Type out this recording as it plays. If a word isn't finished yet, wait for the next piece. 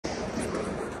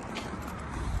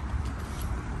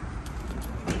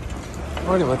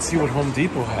Alrighty, let's see what Home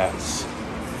Depot has.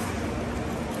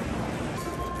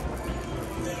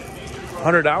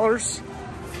 $100.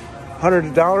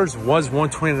 $100 was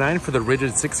 $129 for the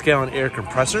Rigid 6-gallon air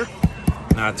compressor.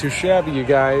 Not too shabby, you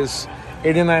guys.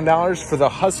 $89 for the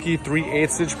Husky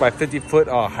 3/8 inch by 50 foot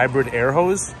hybrid air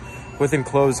hose with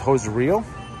enclosed hose reel.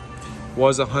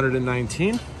 Was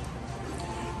 $119.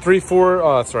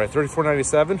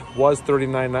 $34.97 was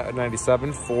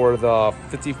 $39.97 for the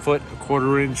 50 foot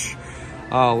 1/4 inch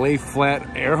lay flat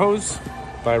air hose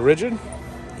by Rigid.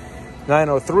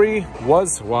 $903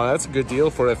 was, wow, that's a good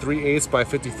deal for a 3/8 by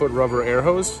 50 foot rubber air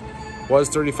hose. Was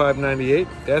 $35.98.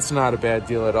 That's not a bad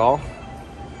deal at all.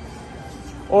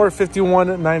 Or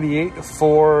 $51.98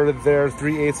 for their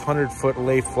 3/8 100 foot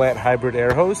lay flat hybrid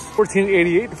air hose.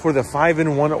 $14.88 for the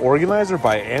 5-in-1 organizer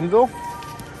by Anvil.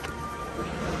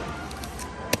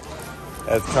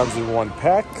 That comes in one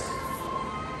pack.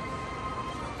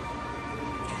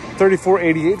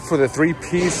 $34.88 for the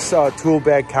 3-piece tool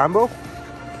bag combo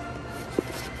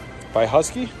by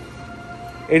Husky.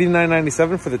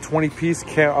 $89.97 for the 20-piece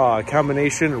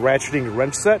combination ratcheting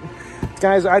wrench set.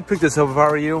 Guys, I'd pick this up if I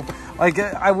were you. Like,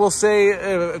 I will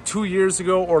say 2 years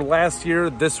ago or last year,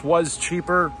 this was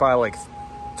cheaper by like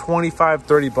 25,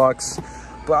 30 bucks.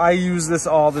 But I use this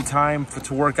all the time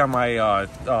to work on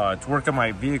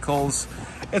my vehicles.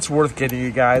 It's worth getting,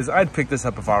 you guys. I'd pick this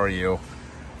up if I were you.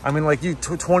 I mean, like, you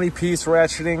 20-piece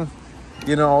ratcheting,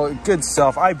 you know, good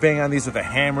stuff. I bang on these with a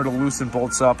hammer to loosen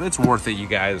bolts up. It's worth it, you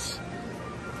guys.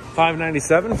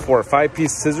 $5.97 for a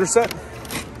 5-piece scissor set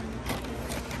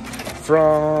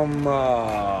from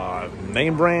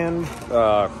name brand,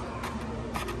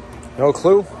 no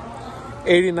clue.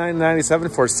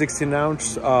 $89.97 for a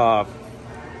 16-ounce claw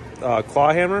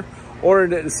hammer, or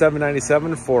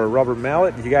 $7.97 for a rubber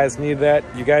mallet. You guys need that.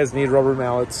 You guys need rubber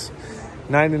mallets.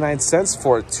 99 cents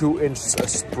for a 2-inch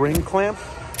spring clamp.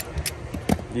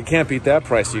 You can't beat that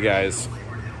price, you guys.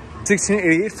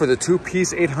 $16.88 for the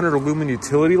 2-piece 800 lumen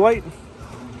utility light.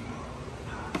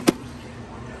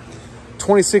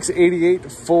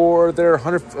 $26.88 for their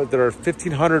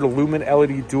 1500 lumen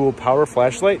LED dual power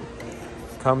flashlight.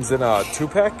 Comes in a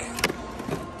 2-pack.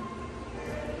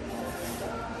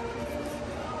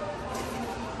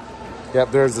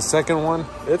 Yep, there's the second one.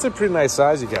 It's a pretty nice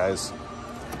size, you guys.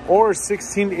 Or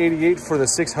 $16.88 for the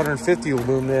 650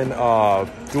 lumen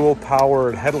dual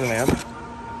powered headlamp.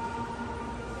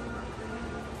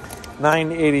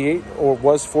 $9.88 or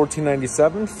was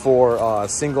 $14.97 for a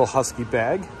single Husky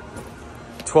bag,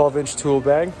 12-inch tool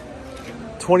bag.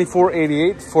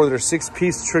 $24.88 for their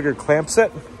 6-piece trigger clamp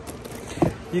set.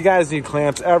 You guys need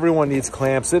clamps. Everyone needs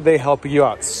clamps. They help you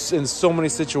out in so many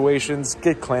situations.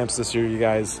 Get clamps this year, you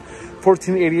guys.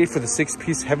 $14.88 for the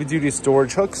 6-piece heavy-duty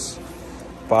storage hooks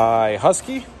by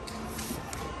Husky.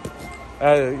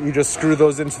 You just screw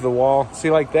those into the wall.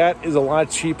 See, like, that is a lot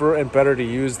cheaper and better to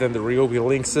use than the Ryobi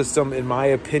Link system, in my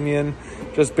opinion,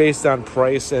 just based on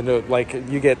price. And like,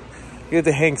 you get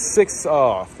to hang six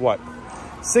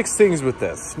things with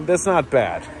this. That's not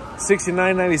bad.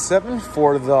 $69.97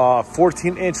 for the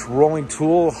 14-inch rolling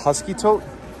tool Husky tote.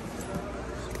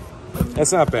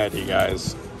 That's not bad, you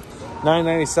guys.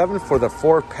 $9.97 for the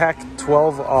 4-pack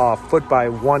 12 foot by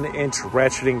 1-inch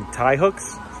ratcheting tie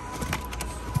hooks.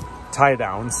 Tie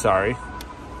down, sorry.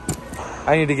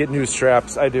 I need to get new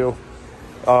straps. I do.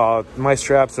 My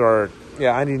straps are,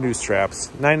 yeah, I need new straps.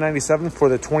 $9.97 for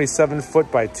the 27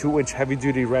 foot by 2-inch heavy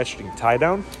duty ratcheting tie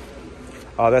down.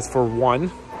 That's for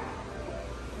one.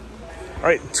 All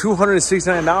right,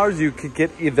 $269, you could get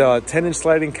either 10-inch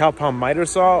sliding compound miter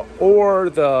saw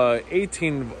or the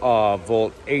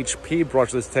 18-volt HP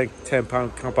brushless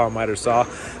 10-pound compound miter saw.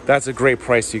 That's a great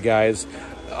price, you guys.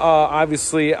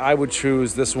 Obviously, I would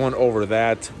choose this one over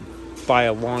that by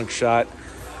a long shot.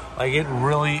 Like, it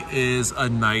really is a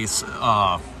nice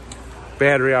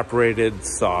battery-operated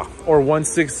saw. Or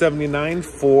 $1679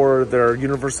 for their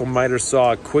universal miter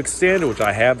saw quick stand, which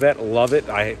I have that. Love it.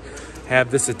 I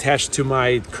have this attached to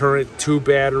my current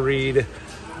 2-batteried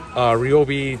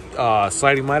Ryobi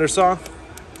sliding miter saw.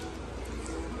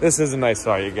 This is a nice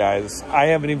saw, you guys. I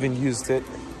haven't even used it.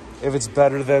 If it's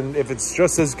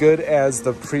just as good as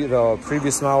the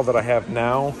previous model that I have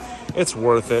now, it's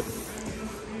worth it.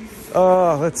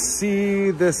 Let's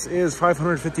see. This is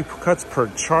 550 cuts per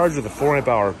charge with a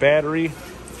 4-amp-hour battery.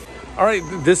 All right,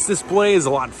 this display is a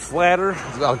lot flatter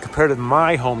compared to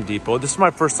my Home Depot. This is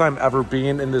my first time ever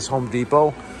being in this Home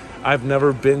Depot. I've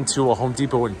never been to a Home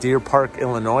Depot in Deer Park,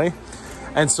 Illinois.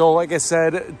 And so, like I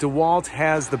said, DeWalt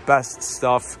has the best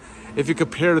stuff. If you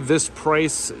compare this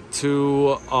price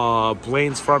to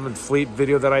Blaine's Farm and Fleet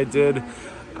video that I did,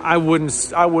 I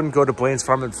wouldn't go to Blaine's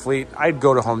Farm and Fleet. I'd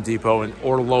go to Home Depot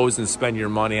or Lowe's and spend your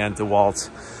money on DeWalt.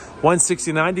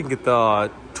 $169, you can get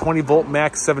the 20 volt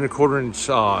max 7 1/4 inch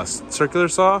circular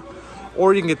saw,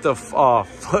 or you can get the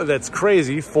that's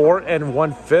crazy 4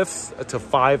 1/5 to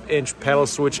 5 inch paddle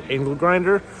switch angle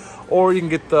grinder, or you can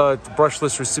get the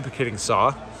brushless reciprocating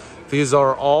saw. These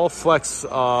are all flex.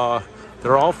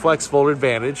 They're all FlexVolt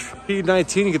Advantage.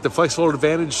 P19, you get the FlexVolt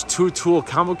Advantage 2-tool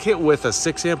combo kit with a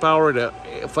 6 amp hour and a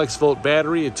FlexVolt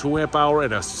battery, a 2 amp hour,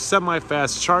 and a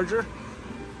semi-fast charger.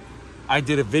 I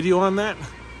did a video on that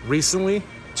recently.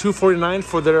 $249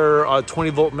 for their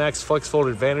 20 volt max FlexVolt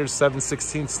Advantage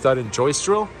 7/16 stud and joist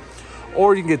drill.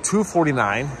 Or you can get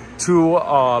 $249, 2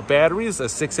 batteries, a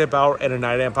 6 amp hour and a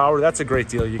 9 amp hour. That's a great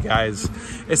deal, you guys.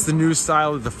 It's the new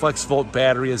style of the FlexVolt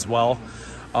battery as well.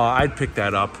 I'd pick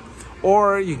that up.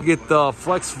 Or you can get the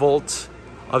FlexVolt.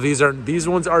 These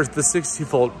ones are the 60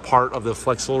 volt part of the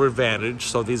FlexVolt Advantage.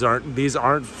 So these aren't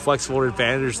FlexVolt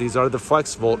Advantage. These are the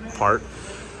FlexVolt part.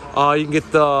 You can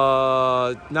get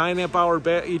the 9 amp hour.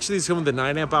 Each of these come with a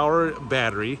 9 amp hour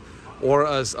battery or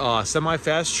a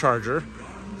semi-fast charger.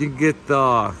 You can get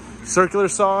the circular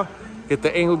saw, get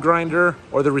the angle grinder,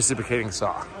 or the reciprocating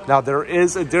saw. Now there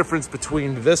is a difference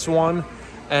between this one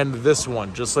and this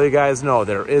one. Just so you guys know,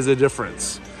 there is a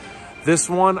difference. This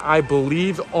one, I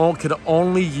believe, can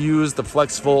only use the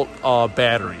FlexVolt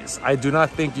batteries. I do not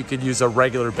think you could use a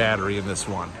regular battery in this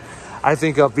one. I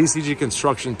think VCG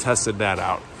Construction tested that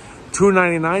out.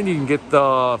 $299, you can get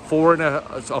the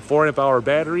 4 amp hour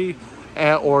battery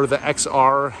or the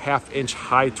XR 1/2 inch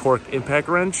high torque impact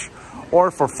wrench. Or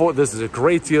for this is a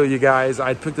great deal, you guys.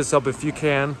 I'd pick this up if you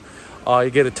can. You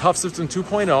get a Tough System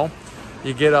 2.0.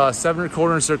 You get a 7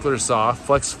 1/4 inch circular saw,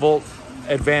 FlexVolt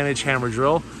Advantage hammer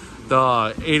drill,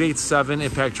 the 887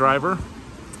 impact driver.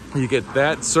 You get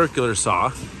that circular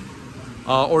saw,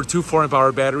 or 2 4 amp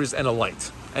hour batteries and a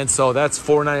light. And so that's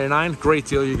 $499. Great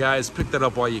deal, you guys. Pick that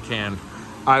up while you can.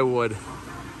 I would.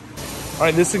 All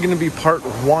right, this is going to be part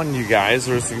 1, you guys.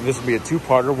 This will be a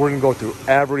 2-parter. We're going to go through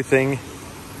everything.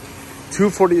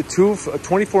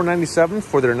 $24.97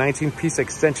 for their 19-piece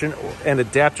extension and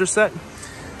adapter set.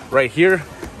 Right here.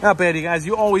 Not bad, you guys.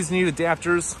 You always need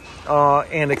adapters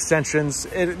and extensions.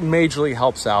 It majorly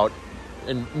helps out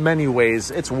in many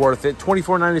ways. It's worth it.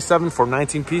 $24.97 for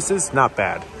 19 pieces. Not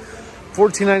bad.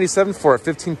 $14.97 for a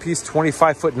 15-piece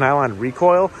 25-foot nylon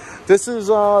recoil. This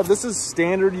is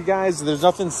standard, you guys. There's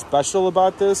nothing special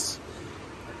about this.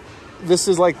 This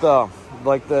is like the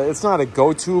it's not a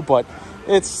go-to, but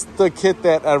it's the kit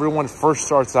that everyone first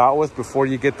starts out with before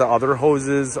you get the other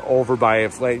hoses over by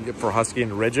for Husky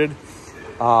and Rigid.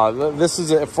 This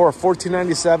is for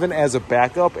 $14.97 as a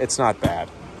backup. It's not bad.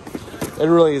 It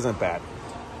really isn't bad.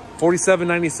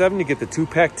 $47.97, you get the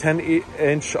 2-pack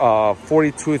 10-inch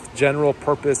 40-tooth general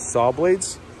purpose saw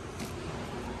blades.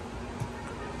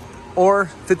 Or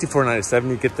 $54.97,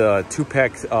 you get the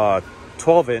 2-pack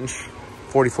 12-inch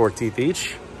 44 teeth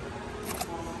each.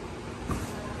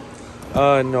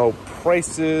 No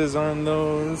prices on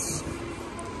those.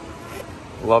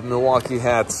 Love Milwaukee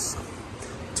hats.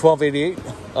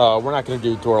 $12.88. We're not going to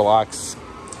do door locks.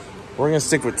 We're going to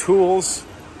stick with tools.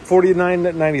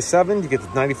 $49.97, you get the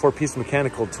 94-piece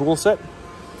mechanical tool set.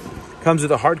 Comes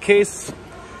with a hard case.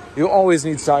 You always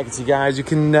need sockets, you guys. You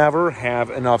can never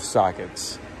have enough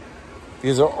sockets.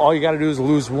 These are all you got to do is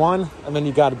lose one, and then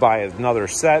you got to buy another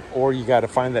set, or you got to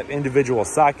find that individual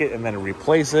socket and then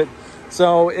replace it.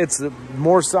 So it's the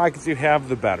more sockets you have,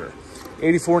 the better.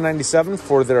 $84.97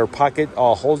 for their pocket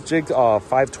hose jig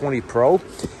 520 Pro.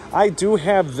 I do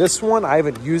have this one. I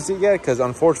haven't used it yet because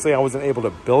unfortunately I wasn't able to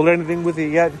build anything with it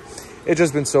yet. It's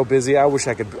just been so busy. I wish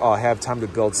I could have time to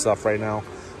build stuff right now.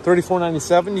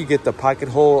 $34.97, you get the pocket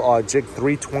hole jig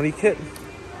 320 kit.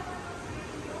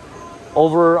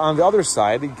 Over on the other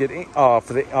side, you get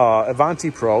for the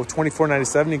Avanti Pro,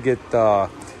 $24.97, you get the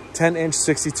 10-inch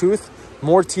 60 tooth.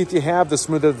 More teeth you have, the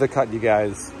smoother the cut, you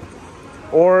guys.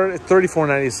 Or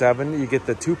 $34.97, you get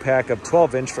the 2-pack of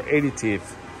 12-inch for 80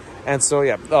 teeth. And so,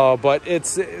 yeah, but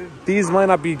these might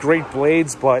not be great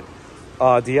blades, but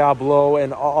Diablo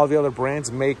and all the other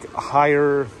brands make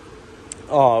higher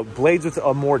blades with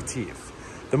more teeth.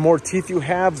 The more teeth you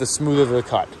have, the smoother the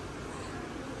cut.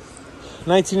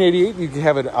 $19.88, you can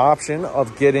have an option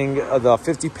of getting the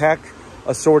 50-pack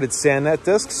assorted sand net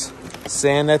discs.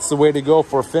 Sand net's the way to go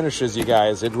for finishes, you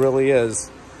guys. It really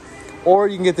is. Or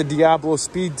you can get the Diablo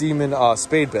Speed Demon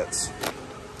spade bits.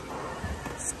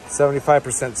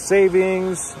 75%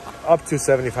 savings, up to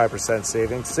 75%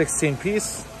 savings, 16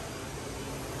 piece.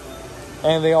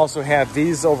 And they also have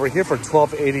these over here for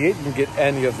 $12.88. You can get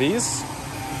any of these.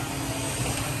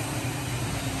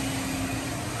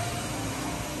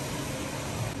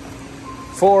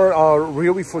 For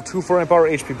Ryobi for 2 4-amp-hour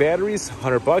HP batteries,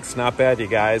 $100, not bad, you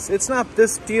guys. It's not,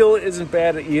 this deal isn't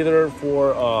bad either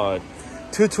for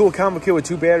 2-tool combo kit with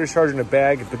 2 batteries charged in a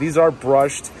bag, but these are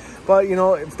brushed. But you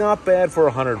know, it's not bad for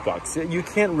 $100. You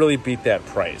can't really beat that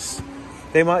price.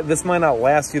 This might not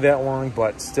last you that long,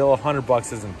 but still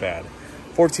 $100 isn't bad.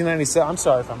 $14.97. I'm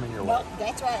sorry if I'm in your way. Well,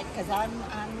 that's right, because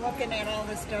I'm looking at all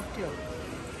this stuff too.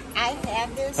 I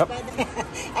have this, Yep. but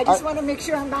I just want to make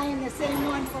sure I'm buying the same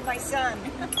one for my son.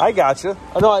 I gotcha.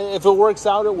 No, if it works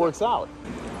out, it works out.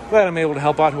 Glad I'm able to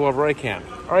help out whoever I can.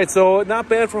 All right, so not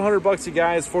bad for $100, you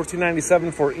guys.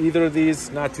 $14.97 for either of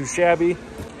these. Not too shabby.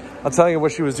 I'll tell you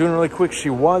what she was doing really quick. She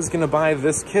was going to buy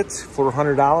this kit for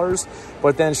 $100,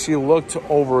 but then she looked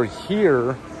over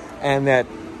here, and that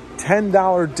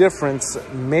 $10 difference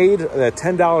made that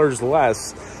 $10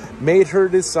 less made her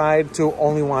decide to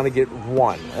only want to get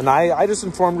one. And I just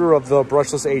informed her of the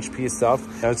brushless HP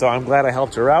stuff. And so I'm glad I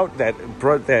helped her out. That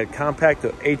compact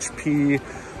HP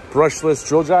brushless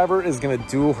drill driver is going to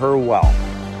do her well.